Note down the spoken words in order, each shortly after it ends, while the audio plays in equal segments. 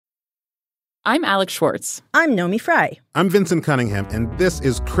I'm Alex Schwartz. I'm Nomi Fry. I'm Vincent Cunningham, and this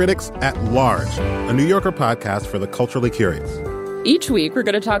is Critics at Large, a New Yorker podcast for the culturally curious. Each week, we're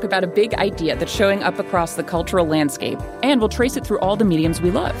going to talk about a big idea that's showing up across the cultural landscape, and we'll trace it through all the mediums we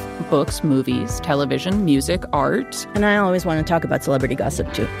love. Books, movies, television, music, art. And I always want to talk about celebrity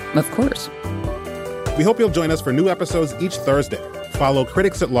gossip, too. Of course. We hope you'll join us for new episodes each Thursday. Follow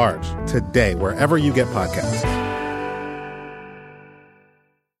Critics at Large today, wherever you get podcasts.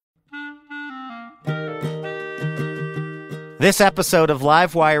 This episode of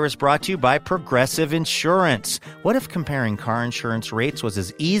Livewire is brought to you by Progressive Insurance. What if comparing car insurance rates was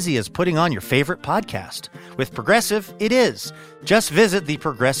as easy as putting on your favorite podcast? With Progressive, it is. Just visit the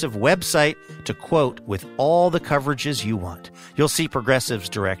Progressive website to quote with all the coverages you want. You'll see Progressive's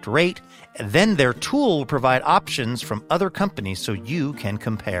direct rate, and then their tool will provide options from other companies so you can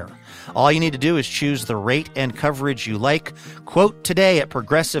compare. All you need to do is choose the rate and coverage you like. Quote today at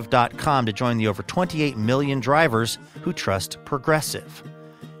Progressive.com to join the over 28 million drivers who trust Progressive.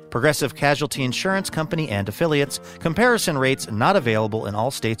 Progressive Casualty Insurance Company and affiliates. Comparison rates not available in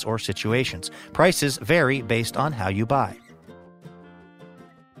all states or situations. Prices vary based on how you buy.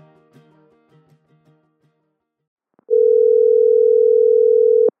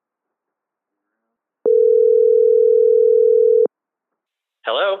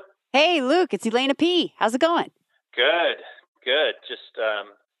 Hello. Hey, Luke, it's Elena P. How's it going? Good. Just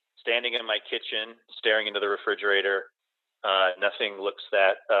standing in my kitchen, staring into the refrigerator. Nothing looks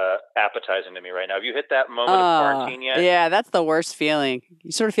that appetizing to me right now. Have you hit that moment of quarantine yet? Yeah, that's the worst feeling.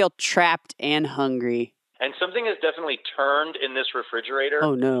 You sort of feel trapped and hungry. And something has definitely turned in this refrigerator.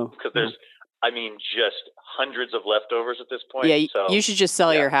 Oh, no. Because there's, just hundreds of leftovers at this point. Yeah, so, you should just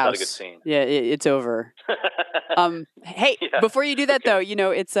sell your house. Not a good scene. Yeah, it's over. Hey, before you do that, though,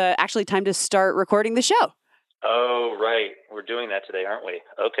 it's actually time to start recording the show. Oh, right. We're doing that today, aren't we?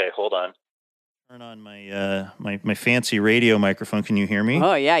 Okay, hold on. Turn on my fancy radio microphone. Can you hear me?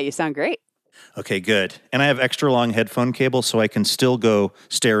 Oh, yeah, you sound great. Okay, good. And I have extra long headphone cable so I can still go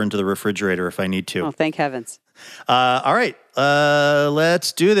stare into the refrigerator if I need to. Oh, thank heavens. All right,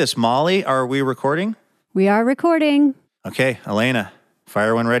 let's do this. Molly, are we recording? We are recording. Okay, Elena,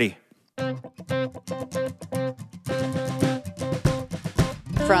 fire when ready.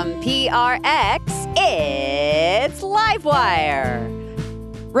 From PRX, it's Livewire.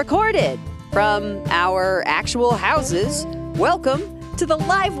 Recorded from our actual houses, welcome to the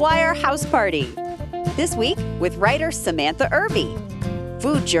Livewire House Party. This week with writer Samantha Irby,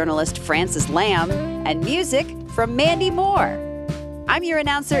 food journalist Francis Lamb, and music from Mandy Moore. I'm your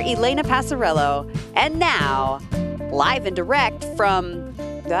announcer, Elena Passarello, and now, live and direct from,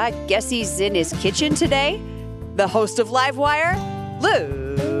 I guess he's in his kitchen today, the host of Livewire, Luke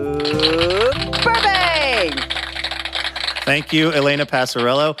Burbank. Thank you, Elena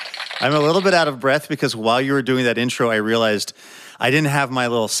Passarello. I'm a little bit out of breath because while you were doing that intro, I realized I didn't have my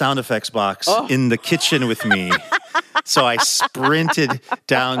little sound effects box in the kitchen with me. So I sprinted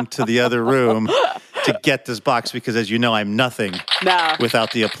down to the other room to get this box because, as you know, I'm nothing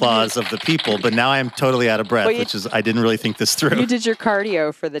without the applause of the people. But now I'm totally out of breath, which is I didn't really think this through. You did your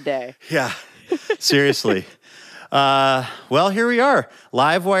cardio for the day. Yeah, seriously. Well, here we are.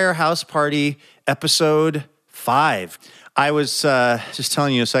 Livewire House Party, episode 5. I was just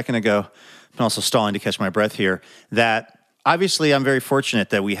telling you a second ago, I'm also stalling to catch my breath here, that obviously I'm very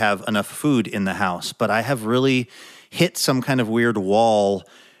fortunate that we have enough food in the house, but I have really hit some kind of weird wall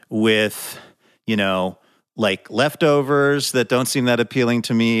with, like leftovers that don't seem that appealing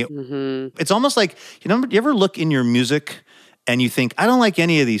to me. Mm-hmm. It's almost like, you ever look in your music and you think, I don't like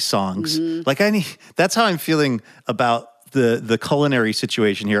any of these songs. Mm-hmm. That's how I'm feeling about the culinary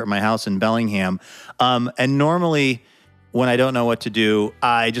situation here at my house in Bellingham. And normally, when I don't know what to do,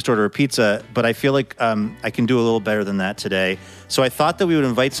 I just order a pizza, but I feel like I can do a little better than that today. So I thought that we would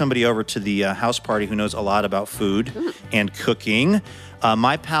invite somebody over to the house party who knows a lot about food and cooking.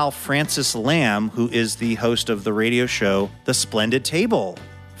 My pal Francis Lamb, who is the host of the radio show, The Splendid Table.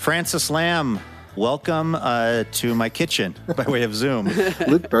 Francis Lamb, welcome to my kitchen by way of Zoom.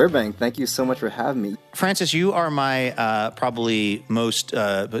 Luke Burbank, thank you so much for having me. Francis, you are my probably most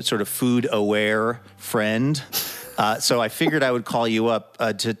sort of food-aware friend. So I figured I would call you up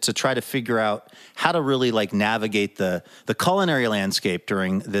to try to figure out how to really navigate the culinary landscape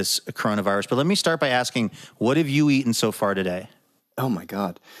during this coronavirus. But let me start by asking, what have you eaten so far today? Oh my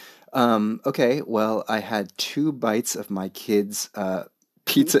God. Okay, well, I had 2 bites of my kids'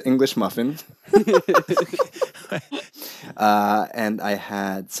 pizza English muffin. And I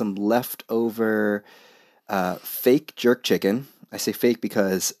had some leftover fake jerk chicken. I say fake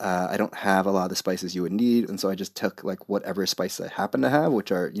because I don't have a lot of the spices you would need, and so I just took whatever spices I happen to have,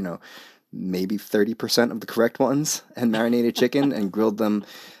 which are maybe 30% of the correct ones and marinated chicken and grilled them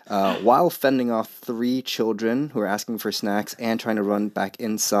while fending off 3 children who were asking for snacks and trying to run back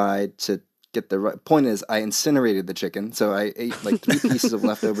inside to get the right. Point is, I incinerated the chicken, so I ate like 3 pieces of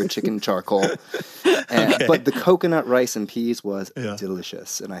leftover chicken charcoal. But the coconut rice and peas was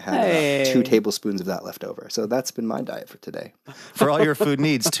delicious, and I had 2 tablespoons of that left over. So that's been my diet for today. For all your food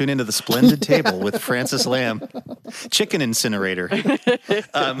needs, tune into The Splendid Table with Francis Lamb, chicken incinerator.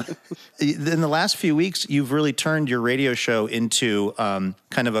 In the last few weeks, you've really turned your radio show into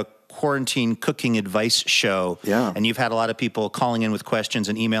kind of a quarantine cooking advice show. Yeah. And you've had a lot of people calling in with questions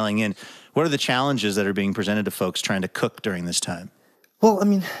and emailing in. What are the challenges that are being presented to folks trying to cook during this time? Well, I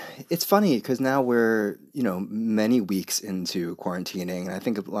mean, it's funny because now we're, many weeks into quarantining, and I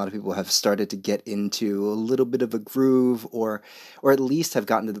think a lot of people have started to get into a little bit of a groove or at least have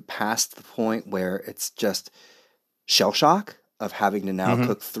gotten to past the point where it's just shell shock of having to now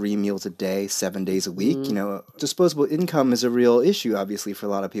cook 3 meals a day, 7 days a week. Disposable income is a real issue, obviously, for a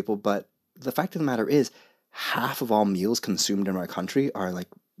lot of people, but the fact of the matter is half of all meals consumed in our country are like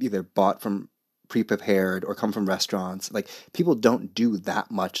either bought from pre-prepared or come from restaurants. Like, people don't do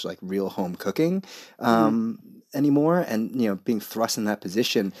that much like real home cooking anymore, and being thrust in that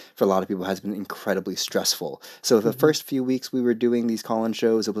position for a lot of people has been incredibly stressful. So the first few weeks we were doing these call-in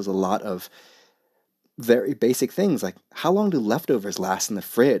shows, it was a lot of very basic things like, how long do leftovers last in the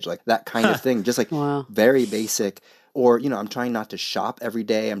fridge, like that kind of thing, just like very basic. Or, I'm trying not to shop every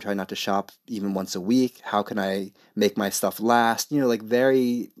day. I'm trying not to shop even once a week. How can I make my stuff last? Like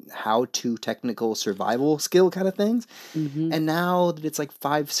very how-to technical survival skill kind of things. And now that it's like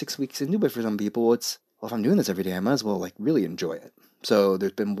 5-6 weeks into it for some people, it's, well, if I'm doing this every day, I might as well like really enjoy it. So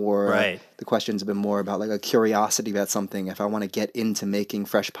there's been more, the questions have been more about like a curiosity about something. If I want to get into making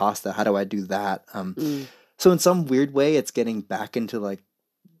fresh pasta, how do I do that? So in some weird way, it's getting back into like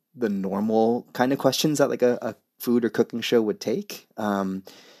the normal kind of questions that like a food or cooking show would take,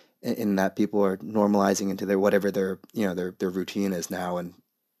 in that people are normalizing into their whatever their routine is now, and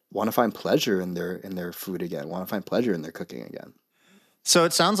want to find pleasure in their food again, want to find pleasure in their cooking again. So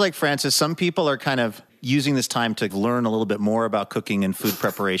it sounds like, Francis, some people are kind of using this time to learn a little bit more about cooking and food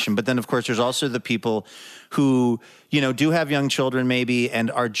preparation. But then, of course, there's also the people who, do have young children maybe and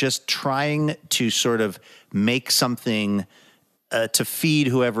are just trying to sort of make something to feed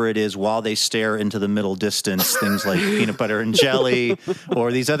whoever it is while they stare into the middle distance, things like peanut butter and jelly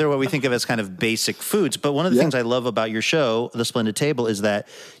or these other what we think of as kind of basic foods. But one of the things I love about your show, The Splendid Table, is that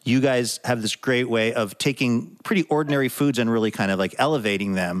you guys have this great way of taking pretty ordinary foods and really kind of like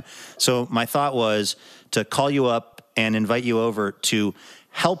elevating them. So my thought was to call you up and invite you over to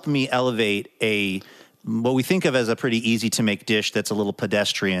help me elevate what we think of as a pretty easy to make dish that's a little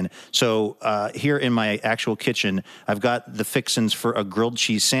pedestrian. So here in my actual kitchen, I've got the fixins for a grilled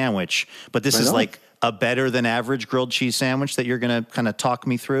cheese sandwich, but this is like a better than average grilled cheese sandwich that you're going to kind of talk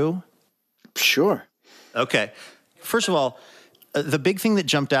me through. Sure. Okay. First of all, the big thing that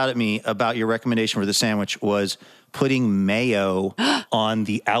jumped out at me about your recommendation for the sandwich was putting mayo on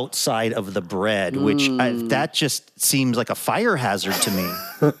the outside of the bread, which that just seems like a fire hazard to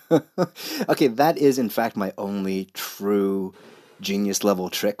me. Okay, that is in fact my only true genius level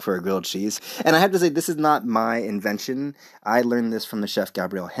trick for a grilled cheese. And I have to say, this is not my invention. I learned this from the chef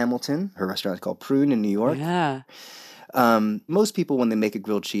Gabrielle Hamilton. Her restaurant is called Prune in New York. Yeah. Most people, when they make a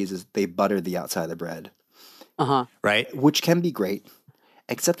grilled cheese, is they butter the outside of the bread. Right. Which can be great,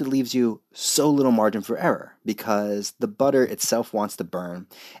 except it leaves you so little margin for error because the butter itself wants to burn.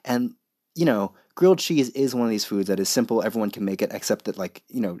 And, grilled cheese is one of these foods that is simple. Everyone can make it, except that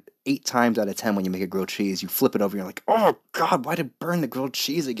 8 times out of 10 when you make a grilled cheese, you flip it over and you're like, oh, God, why did it burn the grilled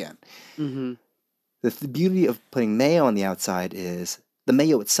cheese again? The beauty of putting mayo on the outside is the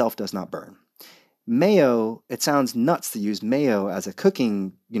mayo itself does not burn. Mayo, it sounds nuts to use mayo as a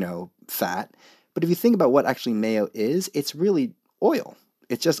cooking, fat. But if you think about what actually mayo is, it's really oil.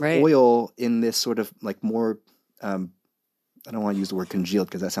 It's just oil in this sort of like more, I don't want to use the word congealed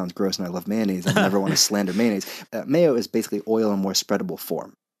because that sounds gross and I love mayonnaise. I never want to slander mayonnaise. Mayo is basically oil in more spreadable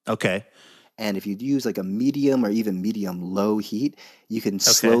form. Okay. And if you use like a medium or even medium-low heat, you can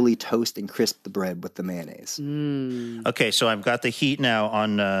slowly toast and crisp the bread with the mayonnaise. Okay, so I've got the heat now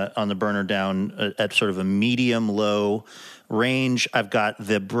on the burner down at sort of a medium-low range. I've got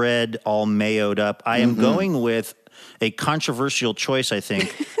the bread all mayoed up. I am going with a controversial choice, I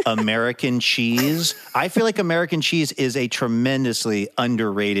think, American cheese. I feel like American cheese is a tremendously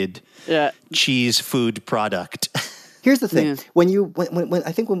underrated cheese food product. Here's the thing: Yeah. when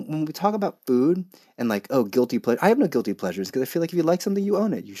I think when we talk about food and like, oh, guilty pleasure, I have no guilty pleasures because I feel like if you like something, you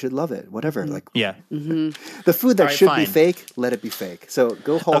own it. You should love it. Whatever. Like Yeah. the food that All right, should fine. be fake, let it be fake. So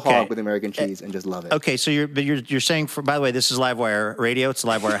go whole Okay. hog with American cheese and just love it. Okay, so you're saying, by the way, this is Livewire Radio. It's the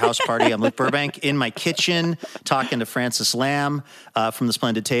Livewire House Party. I'm Luke Burbank in my kitchen talking to Francis Lamb from the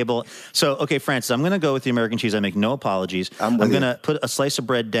Splendid Table. So, okay, Francis, I'm going to go with the American cheese. I make no apologies. I'm with going you. to put a slice of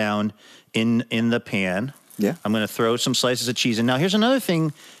bread down in the pan. Yeah. I'm going to throw some slices of cheese in. Now, here's another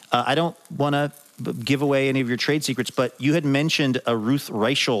thing. I don't want to give away any of your trade secrets, but you had mentioned a Ruth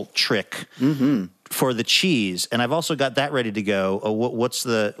Reichel trick for the cheese, and I've also got that ready to go. What's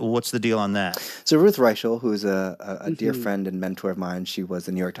the deal on that? So Ruth Reichel, who's a dear friend and mentor of mine, she was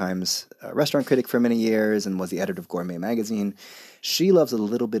the New York Times restaurant critic for many years and was the editor of Gourmet magazine. She loves a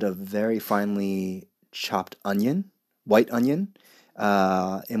little bit of very finely chopped onion, white onion,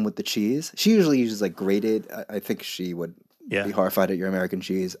 in with the cheese. She usually uses like grated. I think she would Yeah. be horrified at your American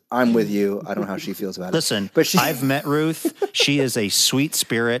cheese. I'm with you. I don't know how she feels about it. Listen, but she, I've met Ruth. She is a sweet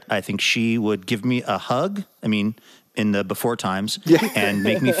spirit. I think she would give me a hug. I mean, in the before times, and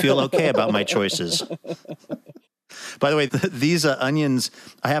make me feel okay about my choices. By the way, these onions,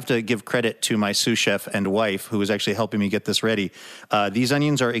 I have to give credit to my sous chef and wife, who is actually helping me get this ready. These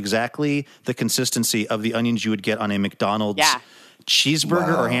onions are exactly the consistency of the onions you would get on a McDonald's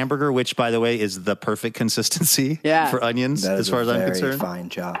cheeseburger or hamburger, which, by the way, is the perfect consistency for onions, that as is far a as I'm very concerned. fine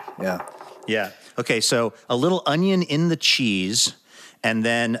chop. Yeah. Yeah. Okay, so a little onion in the cheese. And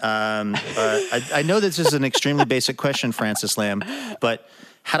then I know this is an extremely basic question, Francis Lamb, but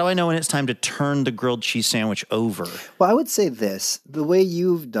how do I know when it's time to turn the grilled cheese sandwich over? Well, I would say this. The way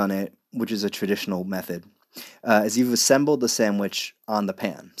you've done it, which is a traditional method, is you've assembled the sandwich on the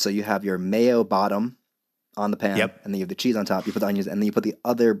pan. So you have your mayo bottom on the pan, and then you have the cheese on top, you put the onions, and then you put the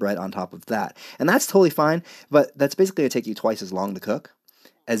other bread on top of that. And that's totally fine, but that's basically going to take you twice as long to cook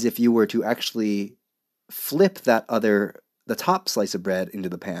as if you were to actually flip the top slice of bread into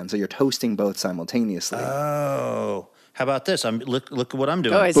the pan. So you're toasting both simultaneously. Oh, how about this? Look at what I'm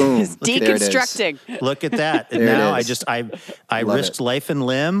doing. Oh, it's deconstructing. Look at that. And now I risked life and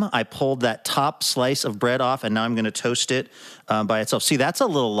limb. I pulled that top slice of bread off, and now I'm going to toast it by itself. See, that's a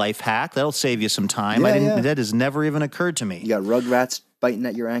little life hack. That'll save you some time. That has never even occurred to me. You got Rugrats biting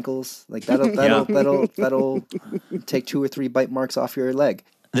at your ankles. Like that'll take 2 or 3 bite marks off your leg.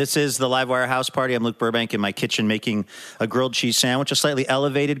 This is the Livewire House Party. I'm Luke Burbank in my kitchen making a grilled cheese sandwich, a slightly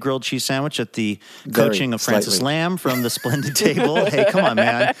elevated grilled cheese sandwich at the coaching of Francis Lamb from the Splendid Table. Hey, come on,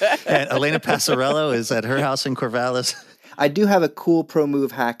 man. And Elena Passarello is at her house in Corvallis. I do have a cool pro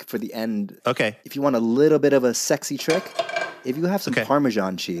move hack for the end. Okay. If you want a little bit of a sexy trick, if you have some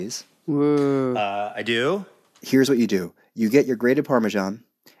Parmesan cheese. I do. Here's what you do. You get your grated Parmesan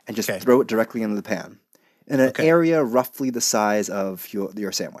and just throw it directly into the pan. In an area roughly the size of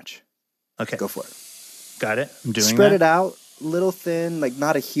your sandwich. Okay. Go for it. Got it. I'm doing Spread that. it out, little thin, like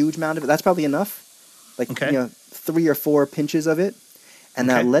not a huge amount of it. That's probably enough. Like, 3 or 4 pinches of it. And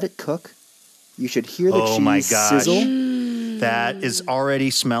now let it cook. You should hear the cheese sizzle. That is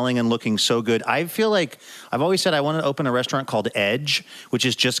already smelling and looking so good. I feel like I've always said I want to open a restaurant called Edge, which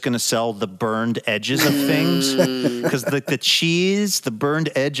is just going to sell the burned edges of things. Because the cheese, the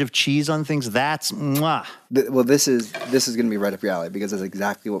burned edge of cheese on things, that's mwah. Well, this is going to be right up your alley because that's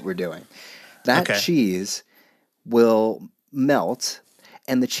exactly what we're doing. That cheese will melt,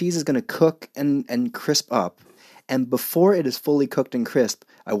 and the cheese is going to cook and crisp up. And before it is fully cooked and crisp,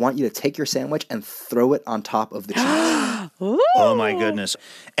 I want you to take your sandwich and throw it on top of the cheese. Oh my goodness.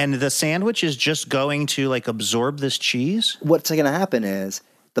 And the sandwich is just going to like absorb this cheese? What's going to happen is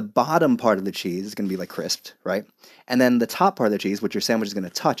the bottom part of the cheese is going to be like crisped, right? And then the top part of the cheese, which your sandwich is going to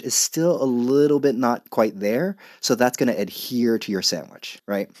touch, is still a little bit not quite there. So that's going to adhere to your sandwich,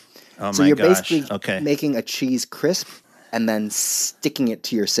 right? Oh so my you're gosh. basically making a cheese crisp and then sticking it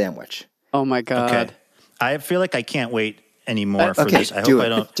to your sandwich. Oh my God. Okay. I feel like I can't wait anymore for okay, this. I do hope it. I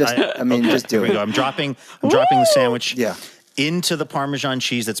don't. Just do Here we it. go. I'm dropping the sandwich Yeah. into the Parmesan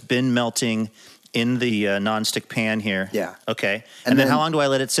cheese that's been melting in the nonstick pan here. Yeah. Okay. And then how long do I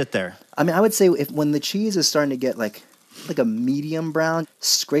let it sit there? I mean, I would say when the cheese is starting to get like a medium brown,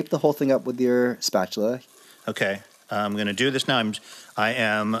 scrape the whole thing up with your spatula. Okay. I'm going to do this now. I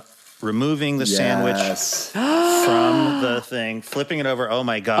am removing the sandwich from the thing, flipping it over. Oh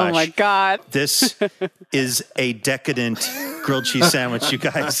my gosh. Oh my God. This is a decadent grilled cheese sandwich, you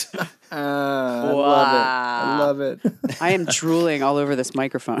guys. I love it. I am drooling all over this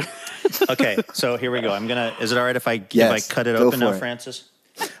microphone. Okay, so here we go. Is it all right if I cut it go open for now, it. Francis?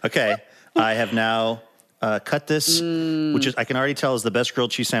 Okay, I have now cut this, which is I can already tell is the best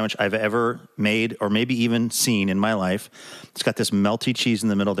grilled cheese sandwich I've ever made or maybe even seen in my life. It's got this melty cheese in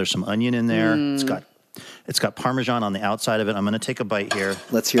the middle. There's some onion in there. It's got Parmesan on the outside of it. I'm going to take a bite here.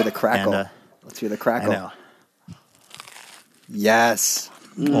 Let's hear the crackle. Let's hear the crackle. I know. Yes.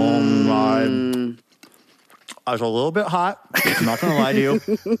 Oh my. I was a little bit hot. I'm not going to lie to you.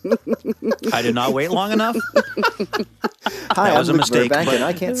 I did not wait long enough. Hi, that was I'm a Luke mistake. Burbank, and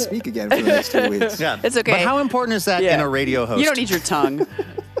I can't speak again for the next 2 weeks. Yeah, It's okay. But how important is that in a radio host? You don't need your tongue.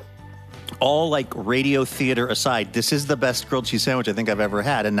 All like radio theater aside, this is the best grilled cheese sandwich I think I've ever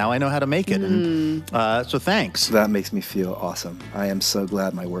had, and now I know how to make it. And so thanks. That makes me feel awesome. I am so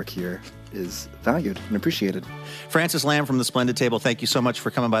glad my work here is valued and appreciated. Francis Lamb from The Splendid Table, thank you so much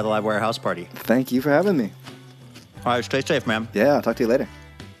for coming by the Livewire house party. Thank you for having me. All right, stay safe, man. Yeah, I'll talk to you later.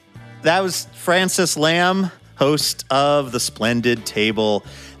 That was Francis Lamb, host of The Splendid Table.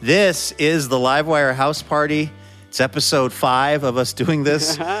 This is the Livewire house party. It's episode 5 of us doing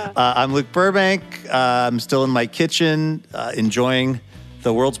this. I'm Luke Burbank. I'm still in my kitchen enjoying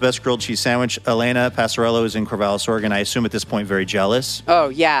the world's best grilled cheese sandwich. Elena Passarello is in Corvallis, Oregon. I assume at this point very jealous. Oh,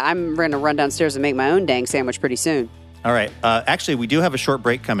 yeah. I'm going to run downstairs and make my own dang sandwich pretty soon. All right. Actually, we do have a short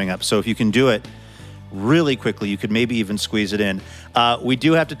break coming up, so if you can do it really quickly, you could maybe even squeeze it in. We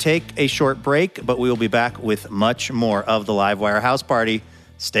do have to take a short break, but we will be back with much more of the Livewire house party.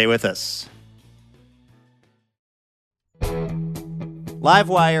 Stay with us.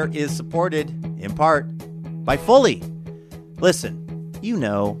 Livewire is supported, in part, by Fully. Listen, you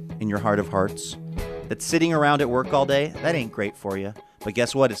know in your heart of hearts that sitting around at work all day, that ain't great for you. But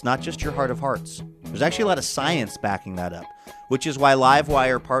guess what? It's not just your heart of hearts. There's actually a lot of science backing that up, which is why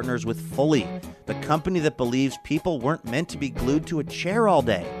Livewire partners with Fully, the company that believes people weren't meant to be glued to a chair all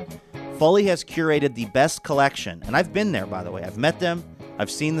day. Fully has curated the best collection, and I've been there, by the way. I've met them, I've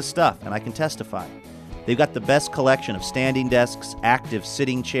seen the stuff, and I can testify. They've got the best collection of standing desks, active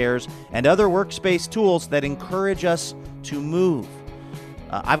sitting chairs, and other workspace tools that encourage us to move.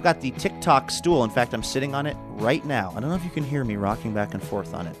 I've got the TikTok stool. In fact, I'm sitting on it right now. I don't know if you can hear me rocking back and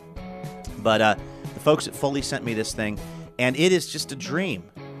forth on it. But the folks at Fully sent me this thing, and it is just a dream.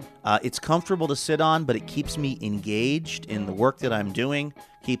 It's comfortable to sit on, but it keeps me engaged in the work that I'm doing,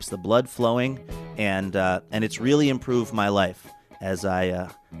 keeps the blood flowing, and it's really improved my life as I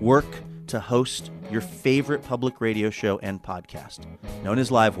work to host your favorite public radio show and podcast, known as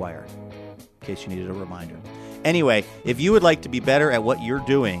Livewire, in case you needed a reminder. Anyway, if you would like to be better at what you're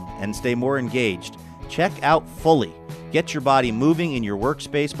doing and stay more engaged, check out Fully. Get your body moving in your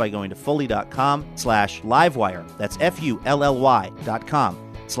workspace by going to fully.com/livewire. That's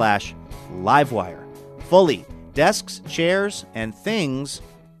FULLY.com/livewire. Fully. Desks, chairs, and things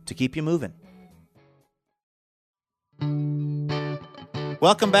to keep you moving.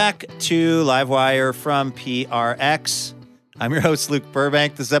 Welcome back to Livewire from PRX. I'm your host, Luke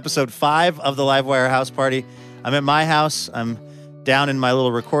Burbank. This is episode 5 of the Livewire house party. I'm at my house. I'm down in my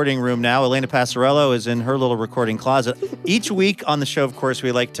little recording room now. Elena Passarello is in her little recording closet. Each week on the show, of course,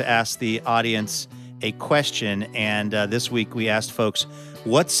 we like to ask the audience a question. And this week we asked folks,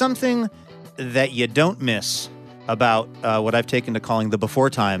 what's something that you don't miss about what I've taken to calling the before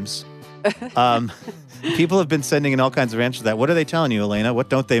times? People have been sending in all kinds of answers to that. What are they telling you, Elena? What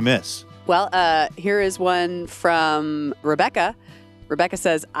don't they miss? Well, here is one from Rebecca. Rebecca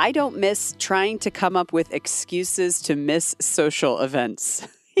says, I don't miss trying to come up with excuses to miss social events.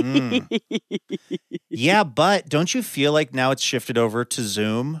 Yeah, but don't you feel like now it's shifted over to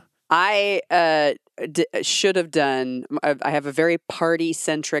Zoom? I should have done. I have a very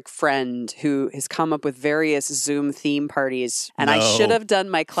party-centric friend who has come up with various Zoom theme parties, and I should have done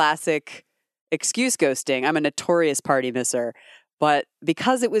my classic excuse ghosting. I'm a notorious party misser. But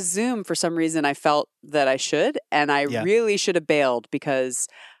because it was Zoom, for some reason, I felt that I should, and I really should have bailed because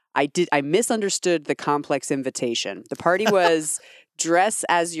I misunderstood the complex invitation. The party was dress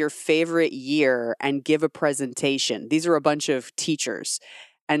as your favorite year and give a presentation. These are a bunch of teachers.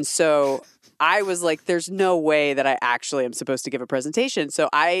 And so I was like, there's no way that I actually am supposed to give a presentation. So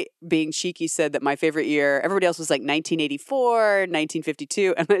I, being cheeky, said that my favorite year, everybody else was like 1984,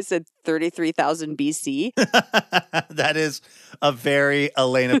 1952. And I said 33,000 BC. That is a very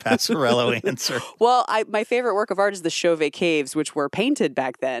Elena Passarello answer. Well, my favorite work of art is the Chauvet Caves, which were painted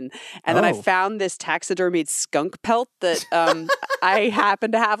back then. And then I found this taxidermied skunk pelt that I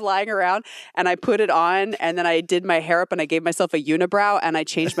happened to have lying around. And I put it on, and then I did my hair up, and I gave myself a unibrow, and I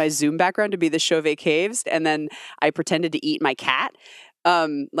changed my Zoom background to be the Chauvet Caves. And then I pretended to eat my cat.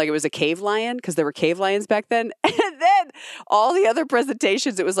 Like it was a cave lion, because there were cave lions back then. And then all the other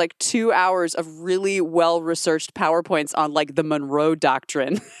presentations, it was like 2 hours of really well-researched PowerPoints on like the Monroe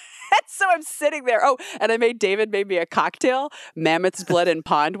Doctrine. So I'm sitting there. Oh, and David made me a cocktail, mammoth's blood and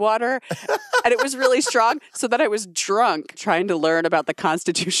pond water. And it was really strong. So that I was drunk trying to learn about the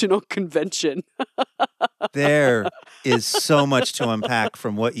Constitutional Convention. There is so much to unpack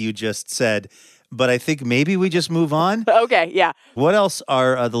from what you just said. But I think maybe we just move on. Okay, yeah. What else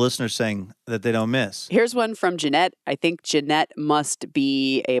are the listeners saying that they don't miss? Here's one from Jeanette. I think Jeanette must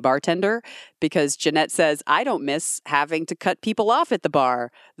be a bartender because Jeanette says, I don't miss having to cut people off at the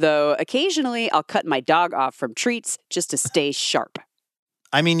bar, though occasionally I'll cut my dog off from treats just to stay sharp.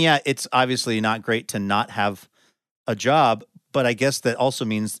 I mean, yeah, it's obviously not great to not have a job, but I guess that also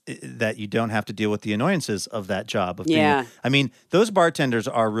means that you don't have to deal with the annoyances of that job. I mean, those bartenders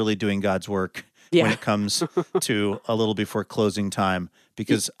are really doing God's work. When it comes to a little before closing time,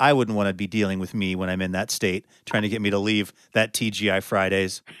 because I wouldn't want to be dealing with me when I'm in that state, trying to get me to leave that TGI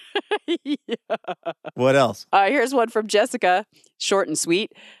Fridays. What else? Here's one from Jessica, short and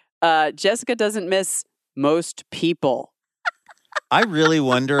sweet. Jessica doesn't miss most people. I really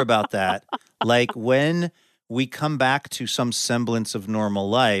wonder about that. Like when we come back to some semblance of normal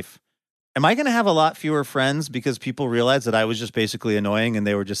life, am I going to have a lot fewer friends because people realize that I was just basically annoying and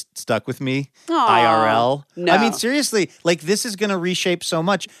they were just stuck with me? IRL? No. I mean, seriously, like this is going to reshape so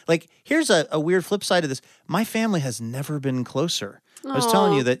much. Like here's a weird flip side of this. My family has never been closer. I was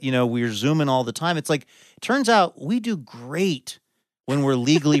telling you that, we're Zooming all the time. It's like, it turns out we do great when we're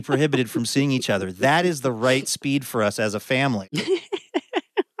legally prohibited from seeing each other. That is the right speed for us as a family.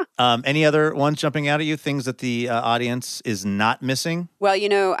 Any other ones jumping out at you, things that the audience is not missing? Well,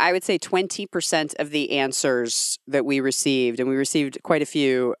 I would say 20% of the answers that we received, and we received quite a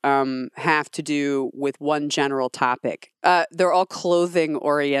few, have to do with one general topic. They're all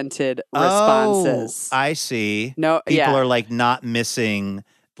clothing-oriented responses. Oh, I see. No, People are like not missing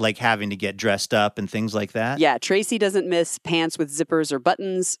like having to get dressed up and things like that? Yeah, Tracy doesn't miss pants with zippers or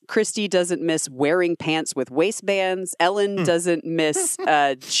buttons. Christy doesn't miss wearing pants with waistbands. Ellen doesn't miss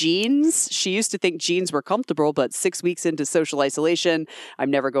jeans. She used to think jeans were comfortable, but 6 weeks into social isolation,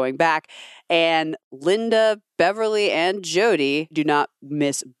 I'm never going back. And Linda, Beverly, and Jody do not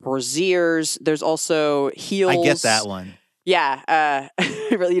miss brassieres. There's also heels. I get that one. Yeah.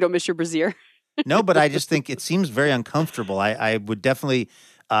 Really, you don't miss your brassiere? No, but I just think it seems very uncomfortable. I would definitely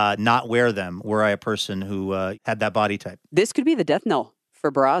not wear them were I a person who had that body type. This could be the death knell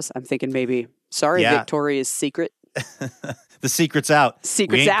for bras. I'm thinking maybe. Sorry, Victoria's Secret. The secret's out.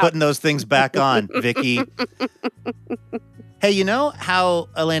 Secret's we ain't out. putting those things back on, Vicky. Hey, you know how,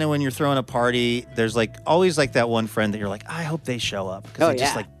 Elena, when you're throwing a party, there's like always like that one friend that you're like, I hope they show up because they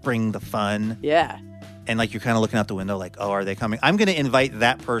just like bring the fun. Yeah. And like you're kind of looking out the window like, oh, are they coming? I'm going to invite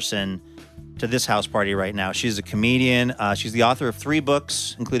that person to this house party right now. She's a comedian. She's the author of 3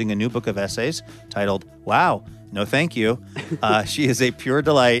 books, including a new book of essays titled, Wow, No Thank You. She is a pure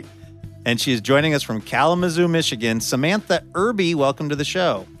delight. And she is joining us from Kalamazoo, Michigan. Samantha Irby, welcome to the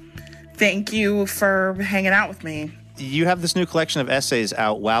show. Thank you for hanging out with me. You have this new collection of essays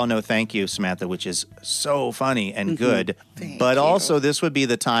out, Wow, No Thank You, Samantha, which is so funny and good. But also this would be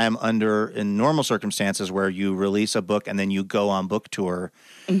the time in normal circumstances where you release a book and then you go on book tour.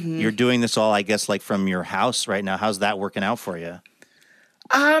 You're doing this all, I guess, like from your house right now. How's that working out for you?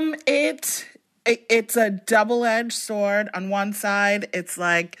 It's a double-edged sword. On one side, it's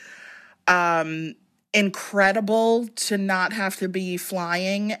like incredible to not have to be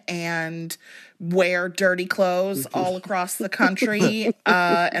flying and wear dirty clothes all across the country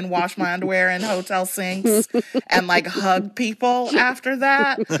and wash my underwear in hotel sinks and like hug people after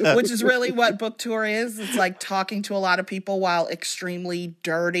that, which is really what book tour is. It's like talking to a lot of people while extremely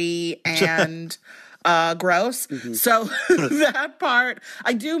dirty and gross. So that part,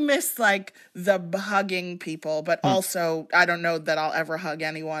 I do miss like the hugging people, but also I don't know that I'll ever hug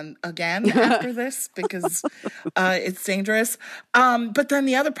anyone again after this because it's dangerous. But then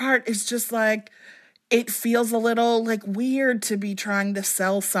the other part is just like, it feels a little like weird to be trying to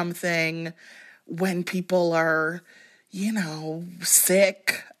sell something when people are,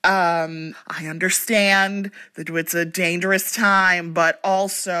 sick. I understand that it's a dangerous time, but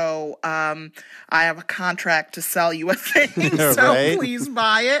also I have a contract to sell you a thing, so please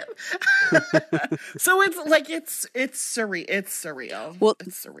buy it. So it's like it's surreal. It's surreal. Well,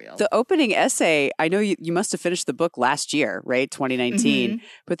 it's surreal. The opening essay, I know you must have finished the book last year, right? 2019.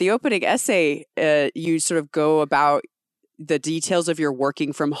 But the opening essay, you sort of go about the details of your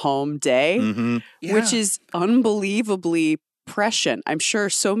working from home day, which is unbelievably impression. I'm sure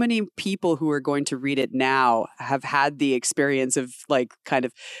so many people who are going to read it now have had the experience of like kind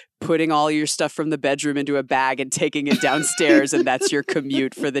of putting all your stuff from the bedroom into a bag and taking it downstairs, and that's your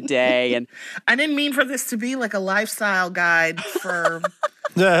commute for the day. And I didn't mean for this to be like a lifestyle guide for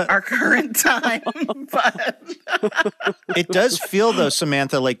our current time, but it does feel, though,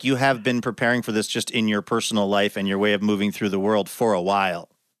 Samantha, like you have been preparing for this just in your personal life and your way of moving through the world for a while.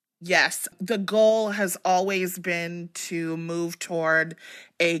 yes, the goal has always been to move toward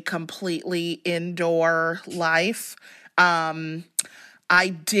a completely indoor life. I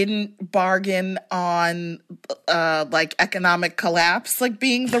didn't bargain on like economic collapse, like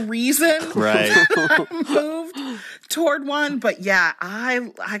being the reason Right. I moved toward one. But yeah,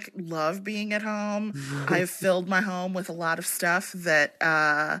 I love being at home. I've filled my home with a lot of stuff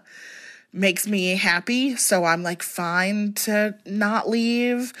that makes me happy. So I'm like fine to not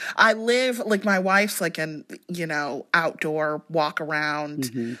leave. I live like my wife's like an, outdoor walk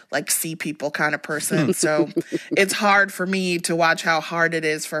around, like see people kind of person. So it's hard for me to watch how hard it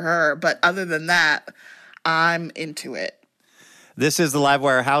is for her. But other than that, I'm into it. This is the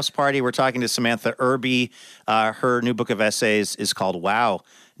Livewire House Party. We're talking to Samantha Irby. Her new book of essays is called Wow,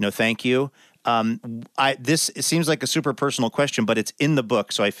 No Thank You. It seems like a super personal question, but it's in the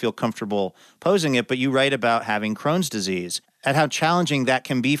book, so I feel comfortable posing it. But you write about having Crohn's disease and how challenging that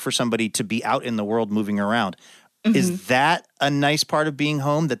can be for somebody to be out in the world moving around. Mm-hmm. Is that a nice part of being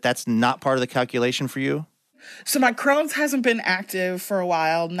home, that's not part of the calculation for you? So my Crohn's hasn't been active for a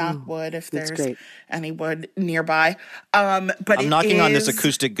while. Knock wood if there's any wood nearby. But I'm knocking on this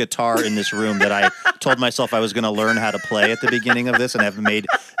acoustic guitar in this room that I told myself I was going to learn how to play at the beginning of this and have made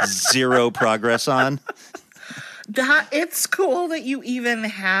zero progress on. It's cool that you even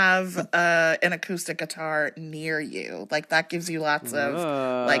have an acoustic guitar near you. Like that gives you lots of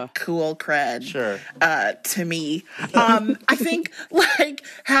like cool cred. Sure. To me, I think like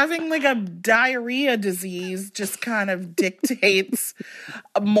having like a diarrhea disease just kind of dictates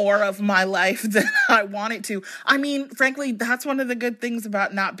more of my life than I want it to. I mean, frankly, that's one of the good things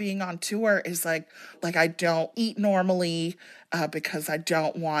about not being on tour is like I don't eat normally because I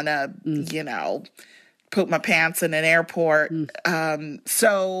don't want to, poop my pants in an airport.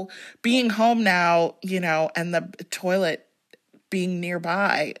 So being home now, and the toilet being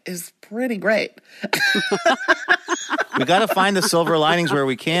nearby is pretty great. We got to find the silver linings where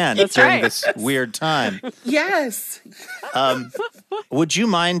we can during this weird time. Yes. Would you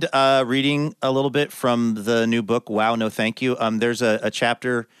mind reading a little bit from the new book, Wow, No Thank You? There's a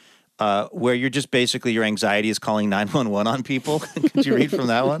chapter where you're just basically your anxiety is calling 911 on people. Could you read from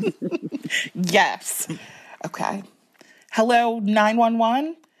that one? Yes. Okay. Hello,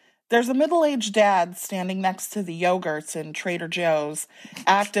 911? There's a middle-aged dad standing next to the yogurts in Trader Joe's,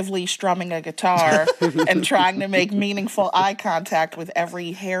 actively strumming a guitar and trying to make meaningful eye contact with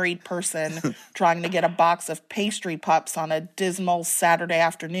every harried person trying to get a box of pastry pups on a dismal Saturday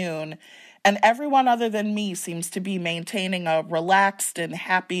afternoon. And everyone other than me seems to be maintaining a relaxed and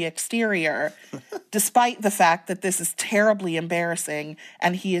happy exterior, despite the fact that this is terribly embarrassing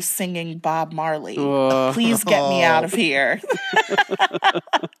and he is singing Bob Marley. Please get me out of here.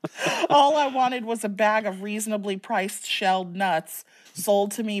 All I wanted was a bag of reasonably priced shelled nuts sold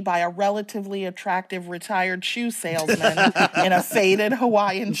to me by a relatively attractive retired shoe salesman in a faded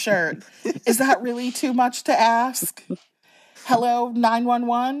Hawaiian shirt. Is that really too much to ask? Hello,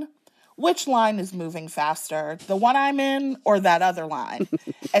 911? Which line is moving faster, the one I'm in or that other line?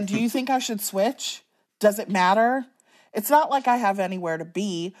 And do you think I should switch? Does it matter? It's not like I have anywhere to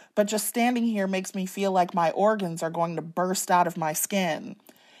be, but just standing here makes me feel like my organs are going to burst out of my skin.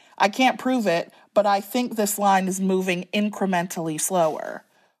 I can't prove it, but I think this line is moving incrementally slower.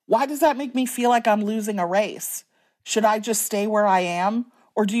 Why does that make me feel like I'm losing a race? Should I just stay where I am?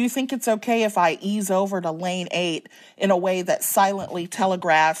 Or do you think it's okay if I ease over to lane 8 in a way that silently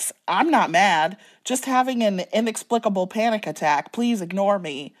telegraphs, I'm not mad, just having an inexplicable panic attack, please ignore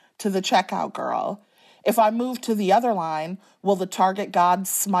me, to the checkout girl? If I move to the other line, will the Target god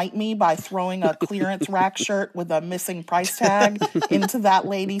smite me by throwing a clearance rack shirt with a missing price tag into that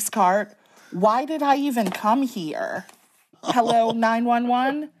lady's cart? Why did I even come here? Hello,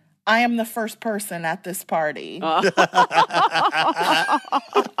 911? I am the first person at this party.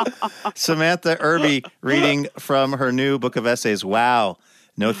 Samantha Irby reading from her new book of essays, Wow,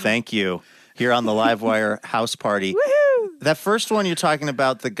 No Thank You, here on the Livewire House Party. Woohoo! That first one you're talking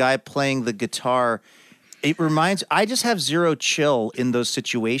about, the guy playing the guitar, I just have zero chill in those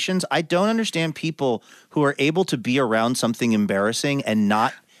situations. I don't understand people who are able to be around something embarrassing and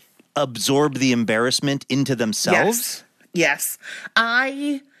not absorb the embarrassment into themselves. Yes.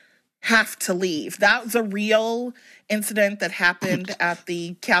 I have to leave. That was a real incident that happened at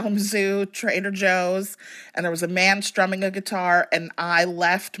the Kalamazoo Trader Joe's, and there was a man strumming a guitar, and I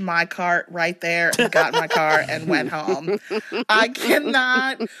left my cart right there and got in my car and went home. I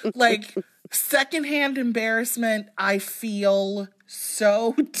cannot, like, secondhand embarrassment, I feel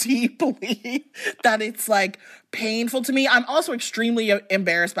so deeply that it's like painful to me. I'm also extremely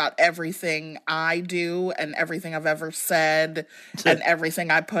embarrassed about everything I do and everything I've ever said and everything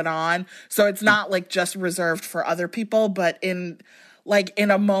I put on. So it's not like just reserved for other people, but in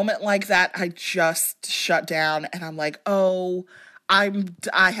a moment like that, I just shut down and I'm like, oh,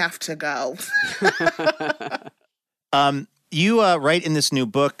 I have to go. You write in this new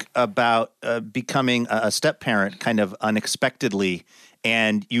book about becoming a step-parent kind of unexpectedly,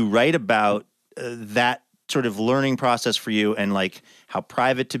 and you write about that sort of learning process for you and like how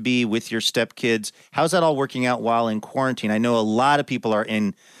private to be with your stepkids. How's that all working out while in quarantine? I know a lot of people are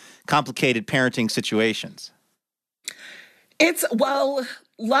in complicated parenting situations.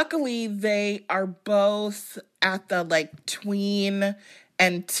 Luckily they are both at the like tween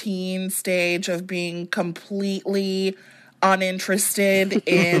and teen stage of being completely uninterested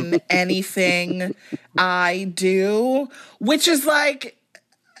in anything I do, which is like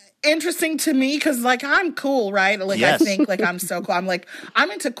interesting to me because like I'm cool, right? Like yes. I think like I'm so cool. I'm like, I'm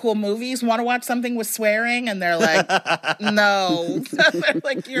into cool movies, want to watch something with swearing, and they're like, no. They're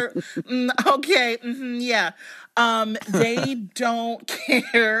like, you're okay, yeah. They don't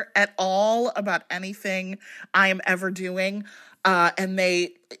care at all about anything I am ever doing. And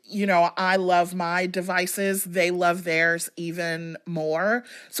they, I love my devices. They love theirs even more.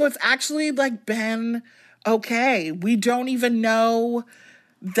 So it's actually like been okay. We don't even know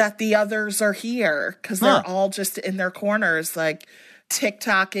that the others are here because they're all just in their corners, like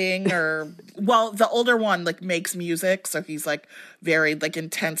TikToking the older one like makes music. So he's like very like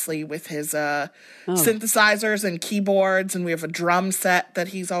intensely with his synthesizers and keyboards. And we have a drum set that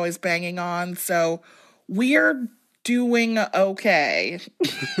he's always banging on. So we're doing okay.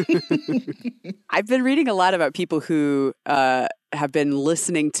 I've been reading a lot about people who have been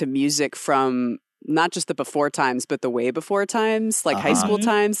listening to music from not just the before times, but the way before times, like high school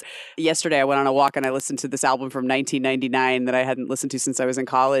times. Yesterday, I went on a walk and I listened to this album from 1999 that I hadn't listened to since I was in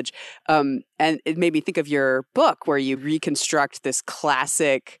college. And it made me think of your book where you reconstruct this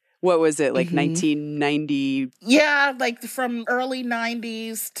classic. What was it, like 1990? Yeah, like from early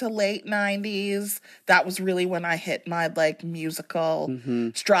 90s to late 90s. That was really when I hit my like musical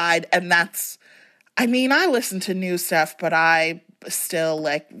stride. And I listen to new stuff, but I still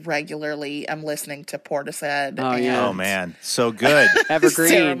like regularly am listening to Portishead. Oh man, so good. Evergreen.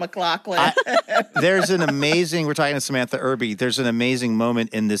 Sarah McLachlan. We're talking to Samantha Irby. There's an amazing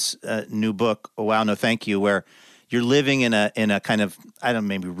moment in this new book, Oh Wow, No Thank You, where you're living in a kind of,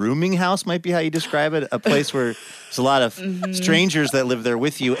 maybe rooming house might be how you describe it, a place where there's a lot of strangers that live there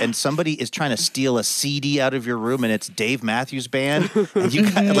with you, and somebody is trying to steal a CD out of your room, and it's Dave Matthews Band, and you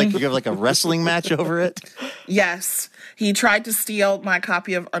have like a wrestling match over it. Yes, he tried to steal my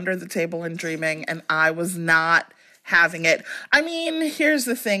copy of Under the Table and Dreaming, and I was not having it. Here's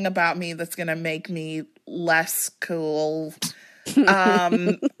the thing about me that's going to make me less cool.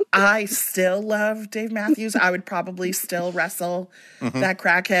 I still love Dave Matthews. I would probably still wrestle that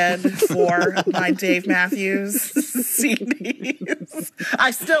crackhead for my Dave Matthews CDs.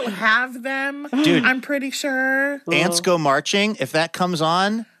 I still have them. Dude, I'm pretty sure. Ants Go Marching, if that comes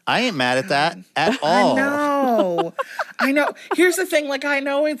on, I ain't mad at that at all. I know. Here's the thing. Like, I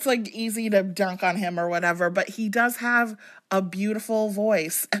know it's like easy to dunk on him or whatever, but he does have a beautiful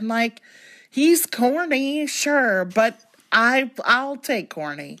voice. And like, he's corny, sure, but I'll take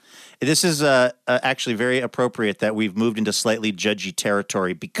corny. This is actually very appropriate that we've moved into slightly judgy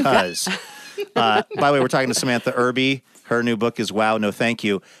territory because, by the way, we're talking to Samantha Irby. Her new book is Wow, No Thank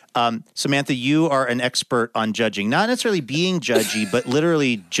You. Samantha, you are an expert on judging, not necessarily being judgy, but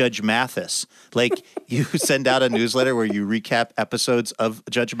literally Judge Mathis. Like you send out a newsletter where you recap episodes of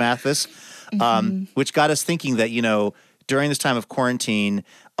Judge Mathis, which got us thinking that, during this time of quarantine,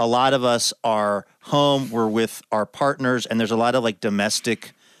 a lot of us are home, we're with our partners, and there's a lot of like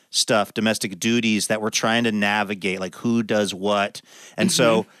domestic stuff, domestic duties that we're trying to navigate, like who does what. And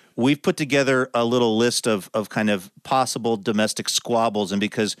so we've put together a little list of kind of possible domestic squabbles. And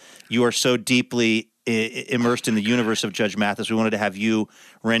because you are so deeply immersed in the universe of Judge Mathis, we wanted to have you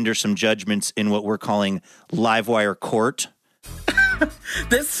render some judgments in what we're calling Livewire Court.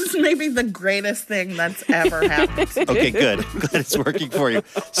 This is maybe the greatest thing that's ever happened. Okay, good. Glad it's working for you.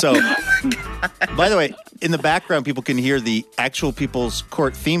 So, by the way, in the background, people can hear the actual People's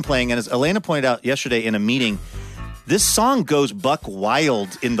Court theme playing. And as Elena pointed out yesterday in a meeting, This song goes buck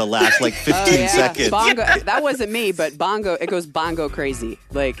wild in the last 15 seconds. Bongo. That wasn't me, but bongo. It goes bongo crazy.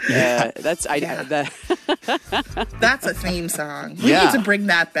 That's That's a theme song. We Yeah. need to bring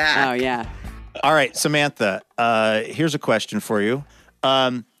that back. Oh yeah. All right, Samantha, here's a question for you.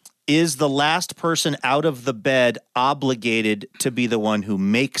 Is the last person out of the bed obligated to be the one who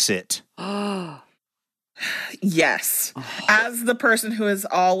makes it? Yes. As the person who is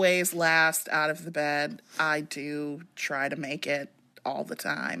always last out of the bed, I do try to make it all the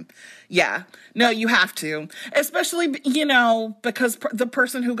time. Yeah. No, you have to. Especially, because the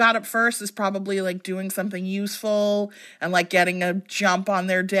person who got up first is probably doing something useful and getting a jump on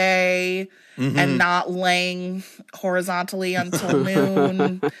their day and not laying horizontally until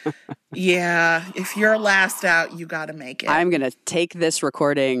noon. Yeah. If you're last out, you got to make it. I'm going to take this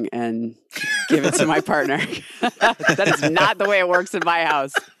recording and give it to my partner. That is not the way it works in my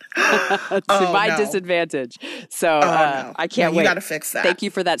house. To my disadvantage. So I can't wait. You got to fix that. Thank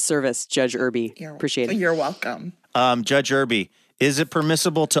you for that service, Judge Irby. Appreciate it. You're welcome. Judge Irby, is it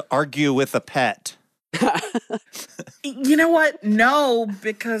permissible to argue with a pet? You know what? No,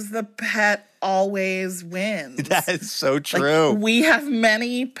 because the pet always wins. That is so true. We have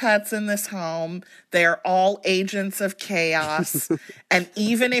many pets in this home. They're all agents of chaos. And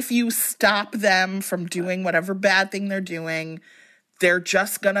even if you stop them from doing whatever bad thing they're doing, they're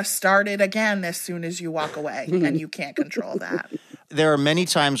just going to start it again as soon as you walk away. And you can't control that. There are many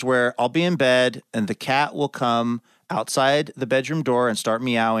times where I'll be in bed and the cat will come outside the bedroom door and start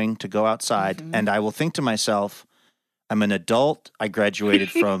meowing to go outside. And I will think to myself, I'm an adult. I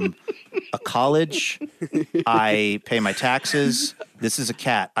graduated from a college. I pay my taxes. This is a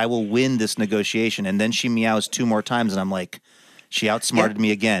cat. I will win this negotiation. And then she meows 2 more times and I'm like, she outsmarted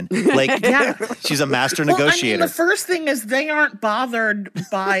me again. She's a master negotiator. The first thing is they aren't bothered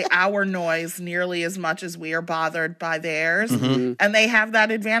by our noise nearly as much as we are bothered by theirs. And they have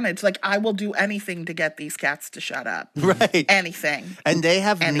that advantage. I will do anything to get these cats to shut up. Right. Anything. And they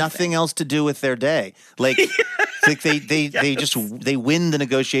have nothing else to do with their day. They win the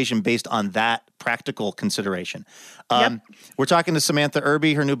negotiation based on that practical consideration. We're talking to Samantha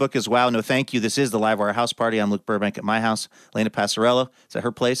Irby. Her new book is Wow, No Thank You. This is the Livewire House Party. I'm Luke Burbank at my house. Elena Passarello is at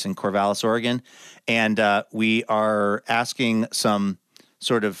her place in Corvallis, Oregon. And we are asking some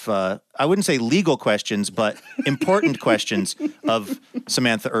sort of, I wouldn't say legal questions, but important questions of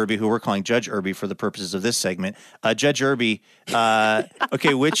Samantha Irby, who we're calling Judge Irby for the purposes of this segment. Judge Irby,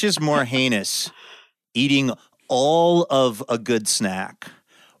 which is more heinous, eating all of a good snack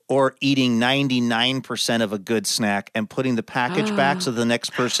or eating 99% of a good snack and putting the package back so the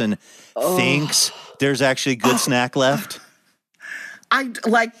next person thinks there's actually good snack left?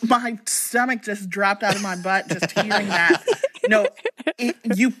 My stomach just dropped out of my butt just hearing that. No,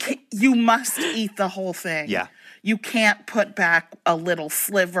 you must eat the whole thing. Yeah. You can't put back a little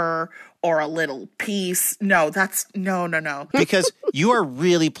sliver or a little piece. No, that's no. Because you are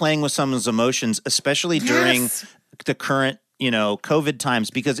really playing with someone's emotions, especially during the current, COVID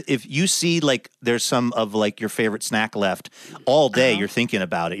times. Because if you see there's some of your favorite snack left all day, you're thinking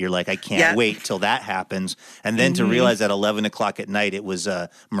about it. You're like, I can't wait till that happens. And then to realize at 11 o'clock at night, it was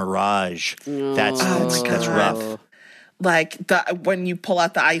a mirage. That's rough. When you pull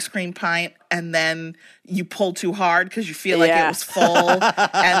out the ice cream pint and then you pull too hard because you feel like it was full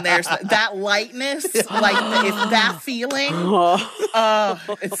and there's that lightness, it's that feeling.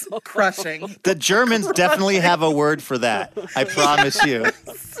 It's crushing. The Germans definitely have a word for that. I promise you.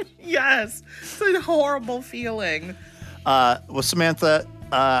 Yes. It's a horrible feeling. Well, Samantha,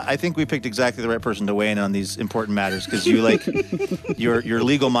 I think we picked exactly the right person to weigh in on these important matters because you your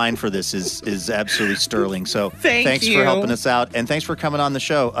legal mind for this is absolutely sterling. So thanks for helping us out and thanks for coming on the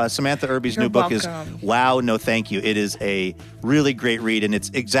show. Samantha Irby's new book is Wow, No Thank You. It is a really great read and it's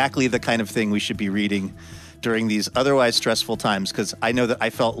exactly the kind of thing we should be reading during these otherwise stressful times because I know that I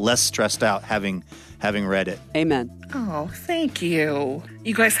felt less stressed out having read it. Amen. Oh, thank you.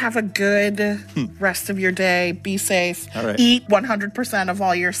 You guys have a good rest of your day. Be safe. All right. Eat 100% of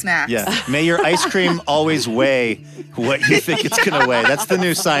all your snacks. Yeah. May your ice cream always weigh what you think it's going to weigh. That's the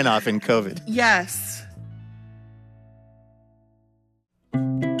new sign-off in COVID. Yes.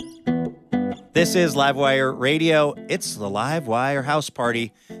 This is Livewire Radio. It's the Livewire House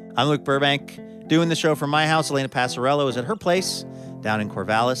Party. I'm Luke Burbank, doing the show from my house. Elena Passarello is at her place down in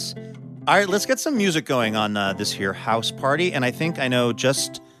Corvallis. All right, let's get some music going on this here house party, and I think I know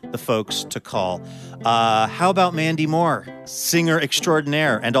just the folks to call. How about Mandy Moore, singer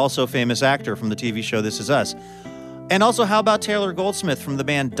extraordinaire and also famous actor from the TV show This Is Us? And also, how about Taylor Goldsmith from the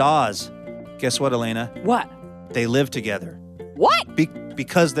band Dawes? Guess what, Elena? What? They live together. What?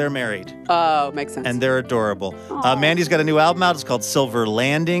 Because they're married. Oh, makes sense. And they're adorable. Mandy's got a new album out. It's called Silver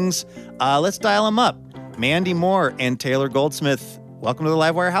Landings. Let's dial them up. Mandy Moore and Taylor Goldsmith, welcome to the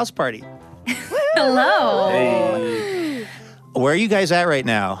Livewire House Party. Hello. Hey. Where are you guys at right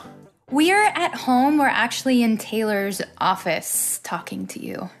now? We are at home. We're actually in Taylor's office talking to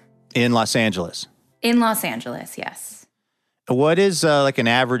you. In Los Angeles. In Los Angeles, yes. What is like an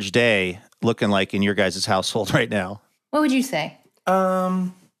average day looking like in your guys' household right now? What would you say?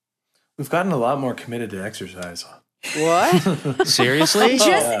 We've gotten a lot more committed to exercise. What? Seriously?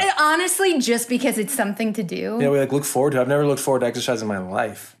 Honestly, just because it's something to do. Yeah, we look forward to it. I've never looked forward to exercise in my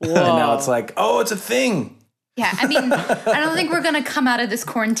life. Whoa. And now it's like, oh, it's a thing. Yeah, I mean, I don't think we're going to come out of this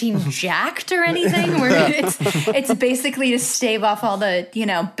quarantine jacked or anything. It's basically to stave off all the,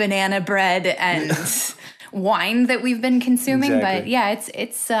 banana bread and wine that we've been consuming. Exactly. But yeah,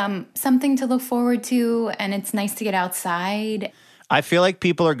 it's something to look forward to, and it's nice to get outside. I feel like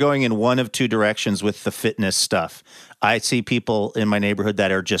people are going in one of two directions with the fitness stuff. I see people in my neighborhood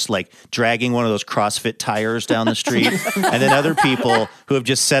that are just like dragging one of those CrossFit tires down the street. And then other people who have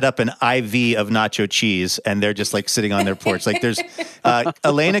just set up an IV of nacho cheese and they're just like sitting on their porch. Like there's,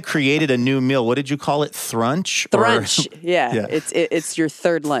 Elena created a new meal. What did you call it? Thrunch? Thrunch. Yeah. It's your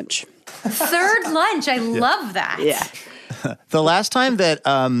third lunch. Third lunch. I love that. Yeah. The last time that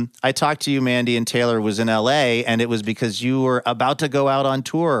I talked to you, Mandy and Taylor, was in LA, and it was because you were about to go out on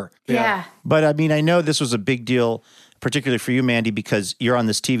tour. Yeah. But I mean, I know this was a big deal, particularly for you, Mandy, because you're on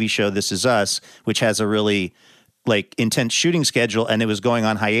this TV show, This Is Us, which has a really intense shooting schedule, and it was going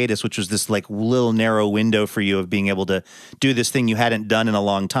on hiatus, which was this little narrow window for you of being able to do this thing you hadn't done in a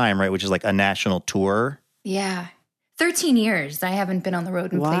long time, right? Which is like a national tour. Yeah. 13 years I haven't been on the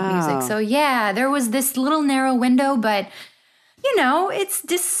road and played Wow. music. So yeah, there was this little narrow window, but it's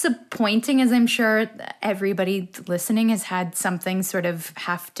disappointing, as I'm sure everybody listening has had something sort of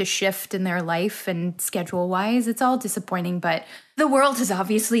have to shift in their life and schedule-wise. It's all disappointing, but the world has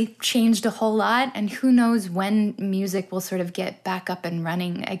obviously changed a whole lot, and who knows when music will sort of get back up and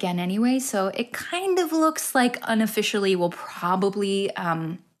running again anyway. So it kind of looks like unofficially we'll probably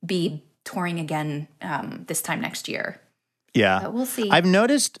be touring again this time next year. Yeah. But we'll see. I've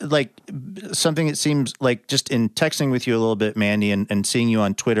noticed something that seems like just in texting with you a little bit, Mandy, and seeing you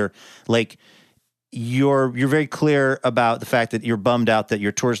on Twitter, you're very clear about the fact that you're bummed out that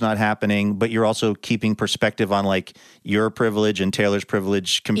your tour's not happening, but you're also keeping perspective on your privilege and Taylor's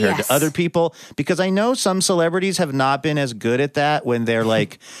privilege compared Yes. to other people. Because I know some celebrities have not been as good at that when they're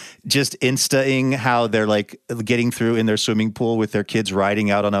just Insta-ing how they're getting through in their swimming pool with their kids riding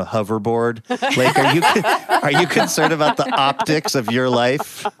out on a hoverboard. Are you concerned about the optics of your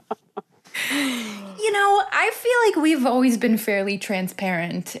life? I feel like we've always been fairly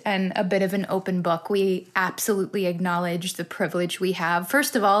transparent and a bit of an open book. We absolutely acknowledge the privilege we have.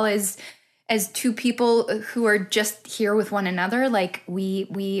 First of all, as two people who are just here with one another,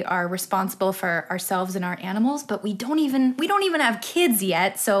 we are responsible for ourselves and our animals, but we don't even have kids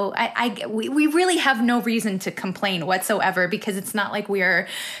yet. So we really have no reason to complain whatsoever, because it's not like we are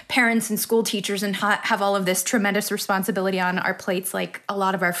parents and school teachers and have all of this tremendous responsibility on our plates like a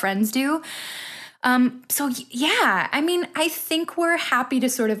lot of our friends do. So yeah, I mean, I think we're happy to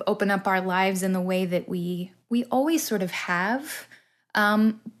sort of open up our lives in the way that we always sort of have.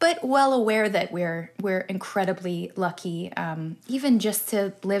 But well aware that we're incredibly lucky, even just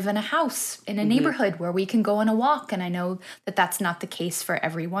to live in a house in a neighborhood where we can go on a walk. And I know that that's not the case for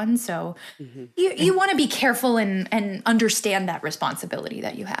everyone. So you want to be careful and understand that responsibility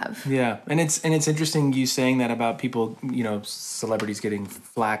that you have. Yeah, and it's interesting you saying that about people, celebrities getting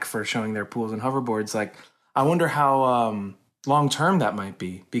flack for showing their pools and hoverboards. I wonder how long term that might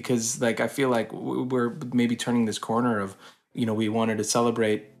be, because I feel like we're maybe turning this corner of, we wanted to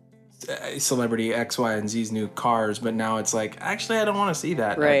celebrate celebrity X, Y, and Z's new cars, but now it's actually, I don't want to see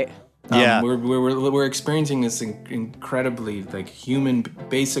that. Right. Yeah. We're experiencing this incredibly human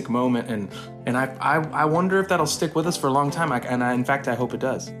basic moment, and I wonder if that'll stick with us for a long time. In fact, I hope it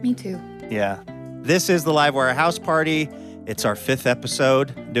does. Me too. Yeah. This is the Livewire House Party. It's our 5th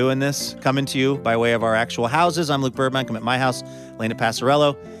episode doing this, coming to you by way of our actual houses. I'm Luke Burbank. I'm at my house. Elena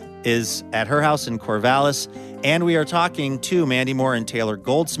Passarello is at her house in Corvallis. And we are talking to Mandy Moore and Taylor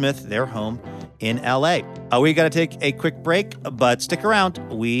Goldsmith, their home in LA. We got to take a quick break, but stick around.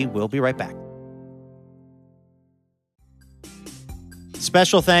 We will be right back.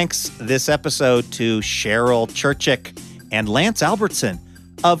 Special thanks this episode to Cheryl Churchick and Lance Albertson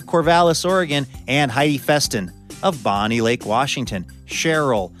of Corvallis, Oregon, and Heidi Feston of Bonnie Lake, Washington.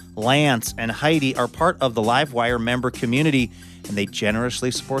 Cheryl, Lance, and Heidi are part of the Livewire member community, and they generously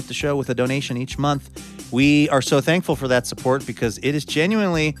support the show with a donation each month. We are so thankful for that support because it is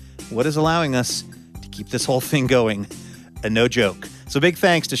genuinely what is allowing us to keep this whole thing going. And no joke. So big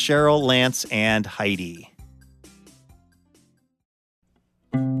thanks to Cheryl, Lance, and Heidi.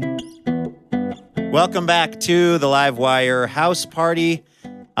 Welcome back to the Livewire House Party.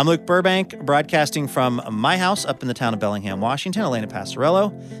 I'm Luke Burbank, broadcasting from my house up in the town of Bellingham, Washington. Elena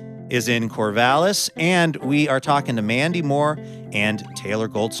Passarello is in Corvallis, and we are talking to Mandy Moore and Taylor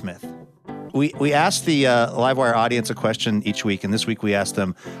Goldsmith. We ask the Livewire audience a question each week, and this week we asked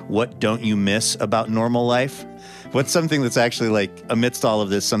them, what don't you miss about normal life? What's something that's actually, like, amidst all of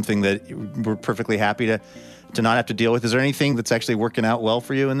this, something that we're perfectly happy to not have to deal with? Is there anything that's actually working out well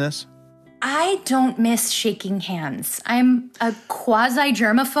for you in this? I don't miss shaking hands. I'm a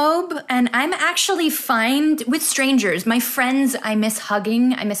quasi-germaphobe, and I'm actually fine with strangers. My friends, I miss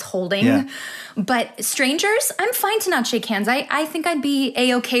hugging, I miss holding. Yeah. But strangers, I'm fine to not shake hands. I think I'd be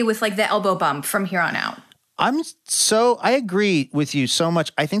A-okay with, like, the elbow bump from here on out. I agree with you so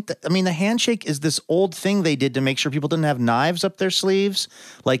much. I think that, the handshake is this old thing they did to make sure people didn't have knives up their sleeves,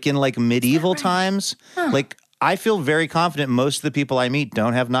 like in medieval times. Huh. Like, I feel very confident most of the people I meet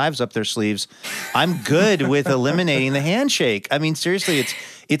don't have knives up their sleeves. I'm good with eliminating the handshake. Seriously,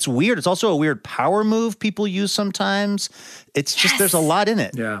 it's weird. It's also a weird power move people use sometimes. It's just, there's a lot in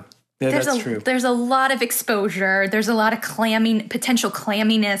it. Yeah. Yeah, that's true. There's a lot of exposure. There's a lot of potential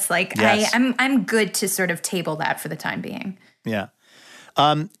clamminess. Like, yes. I'm good to sort of table that for the time being. Yeah.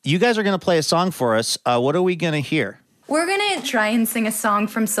 You guys are going to play a song for us. What are we going to hear? We're going to try and sing a song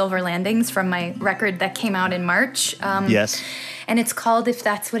from Silver Landings from my record that came out in March. Yes. And it's called If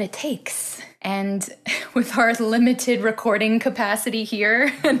That's What It Takes. And with our limited recording capacity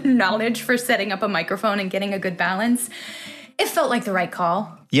here and knowledge for setting up a microphone and getting a good balance, it felt like the right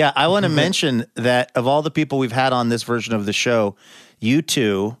call. Yeah, I want to mention that of all the people we've had on this version of the show, you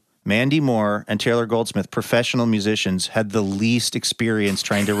two, Mandy Moore and Taylor Goldsmith, professional musicians, had the least experience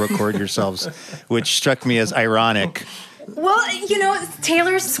trying to record yourselves, which struck me as ironic. Well,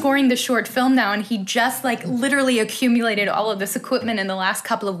 Taylor's scoring the short film now, and he just, literally accumulated all of this equipment in the last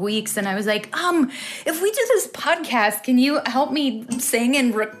couple of weeks, and I was like, if we do this podcast, can you help me sing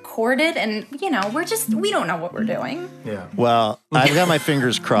and record it? And, we don't know what we're doing. Yeah. Well, I've got my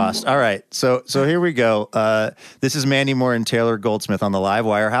fingers crossed. All right, so here we go. This is Mandy Moore and Taylor Goldsmith on the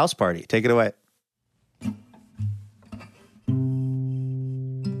Livewire House Party. Take it away.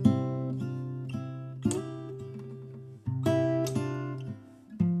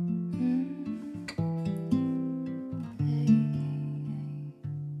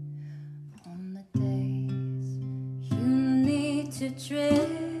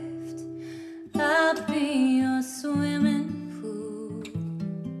 Drift, I'll be your swimming pool.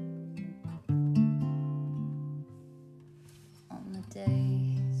 On the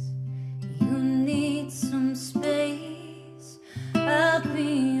days you need some space, I'll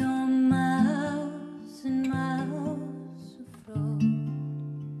be your miles and miles of road.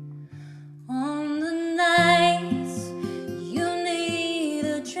 On the nights you need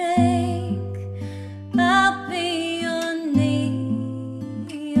a drink, I'll be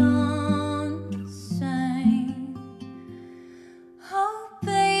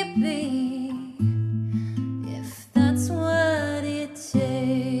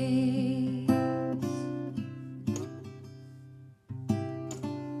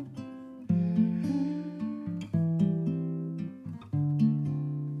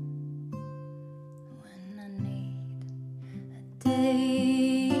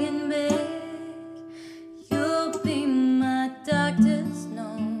day in bed, you'll be my doctor's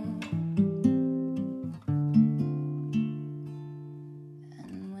note.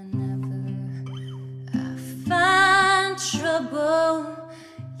 And whenever I find trouble,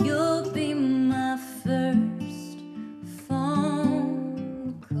 you'll be my first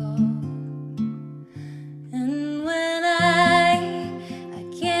phone call. And when I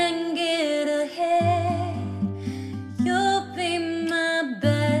can't get ahead, you'll be my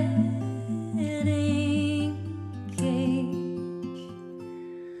batting cage.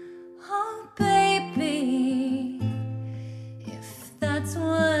 Oh, baby, if that's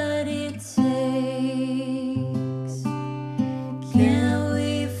what it takes, can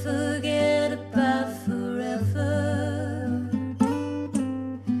we forget about forever?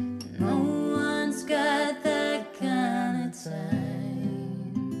 No one's got that kind of time.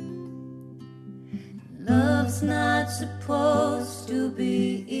 Love's not supposed to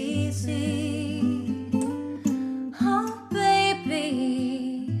be easy. Oh,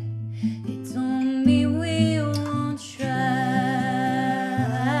 baby, it's on me, we won't try.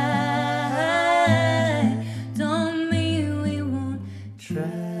 Don't me, we won't try.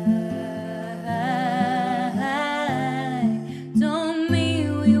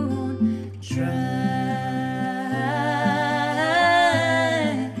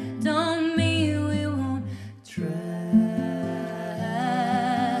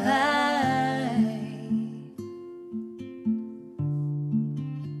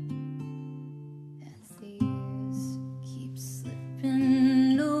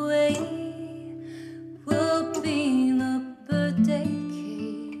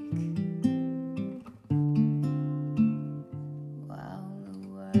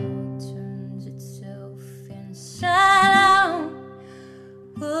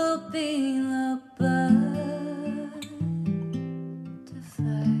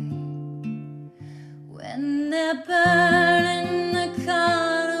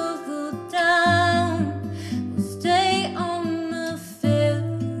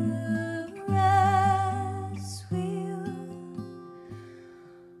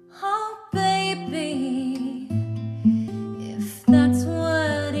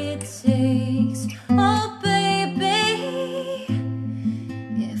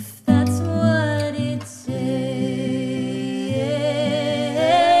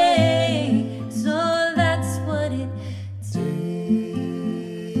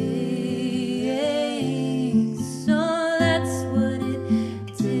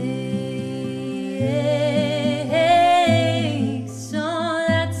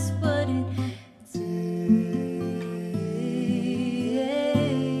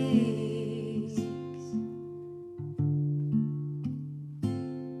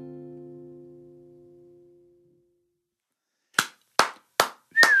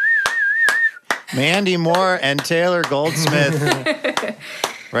 Mandy Moore and Taylor Goldsmith.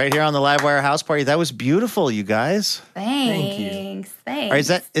 Right here on the Livewire House Party. That was beautiful, you guys. Thanks. All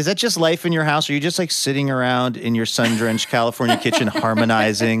right, is that just life in your house? Or are you just like sitting around in your sun-drenched California kitchen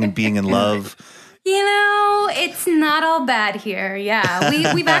harmonizing and being in love? You know, it's not all bad here.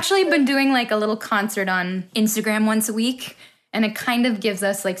 Yeah, we've actually been doing like a little concert on Instagram once a week, and it kind of gives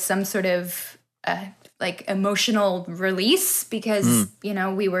us like some sort of like emotional release because, you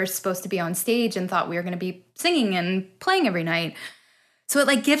know, we were supposed to be on stage and thought we were going to be singing and playing every night. So it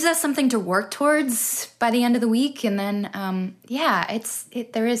like gives us something to work towards by the end of the week. And then,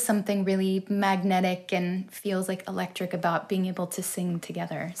 there is something really magnetic and feels like electric about being able to sing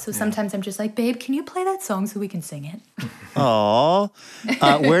together. So sometimes I'm just like, babe, can you play that song so we can sing it? Aw.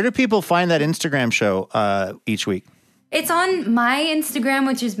 Where do people find that Instagram show each week? It's on my Instagram,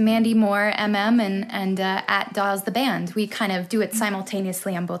 which is Mandy Moore MM and at Dawes the Band. We kind of do it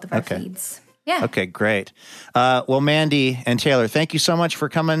simultaneously on both of our feeds. Yeah. Okay, great. Well, Mandy and Taylor, thank you so much for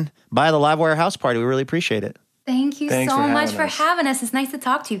coming by the Livewire House Party. We really appreciate it. Thank you so much for having us. It's nice to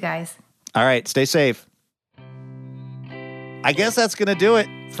talk to you guys. All right, stay safe. I guess that's going to do it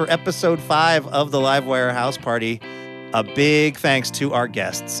for episode 5 of the Livewire House Party. A big thanks to our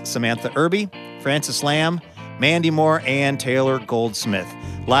guests, Samantha Irby, Francis Lamb, Mandy Moore, and Taylor Goldsmith.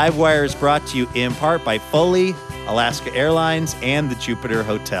 Livewire is brought to you in part by Foley, Alaska Airlines, and the Jupiter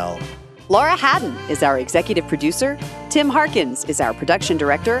Hotel. Laura Haddon is our executive producer. Tim Harkins is our production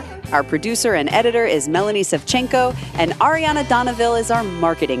director. Our producer and editor is Melanie Sevchenko, and Ariana Donneville is our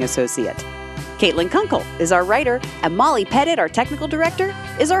marketing associate. Caitlin Kunkel is our writer, and Molly Pettit, our technical director,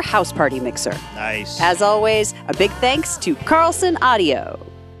 is our house party mixer. Nice. As always, a big thanks to Carlson Audio.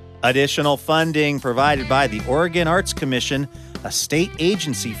 Additional funding provided by the Oregon Arts Commission, a state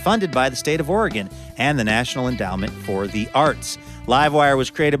agency funded by the state of Oregon and the National Endowment for the Arts. Livewire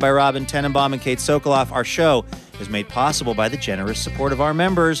was created by Robin Tenenbaum and Kate Sokoloff. Our show is made possible by the generous support of our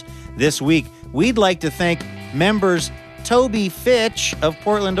members. This week, we'd like to thank members Toby Fitch of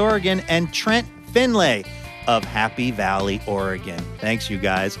Portland, Oregon, and Trent Finlay of Happy Valley, Oregon. Thanks, you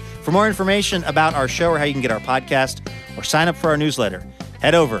guys. For more information about our show or how you can get our podcast or sign up for our newsletter,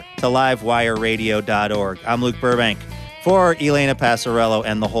 head over to livewireradio.org. I'm Luke Burbank for Elena Passarello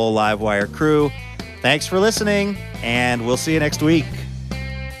and the whole Livewire crew. Thanks for listening, and we'll see you next week.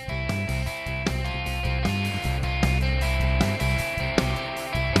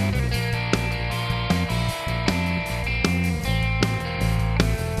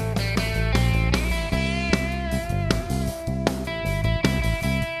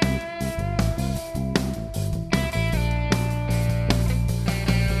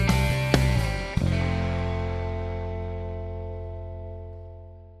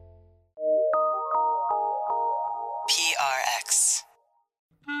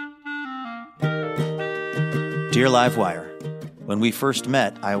 Dear Livewire, when we first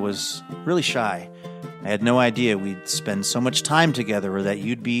met, I was really shy. I had no idea we'd spend so much time together or that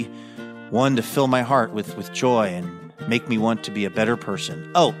you'd be one to fill my heart with joy and make me want to be a better person.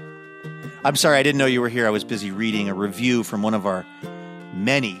 Oh, I'm sorry, I didn't know you were here. I was busy reading a review from one of our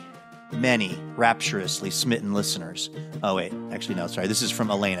many rapturously smitten listeners. Oh, wait, actually, no, sorry. This is from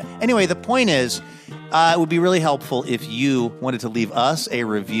Elena. Anyway, the point is, it would be really helpful if you wanted to leave us a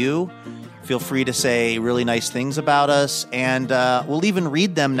review. Feel free to say really nice things about us, and we'll even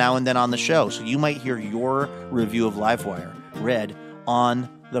read them now and then on the show. So you might hear your review of Livewire read on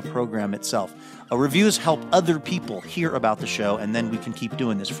the program itself. Reviews help other people hear about the show, and then we can keep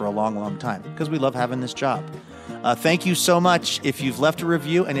doing this for a long, long time because we love having this job. Thank you so much if you've left a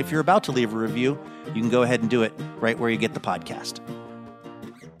review, and if you're about to leave a review, you can go ahead and do it right where you get the podcast.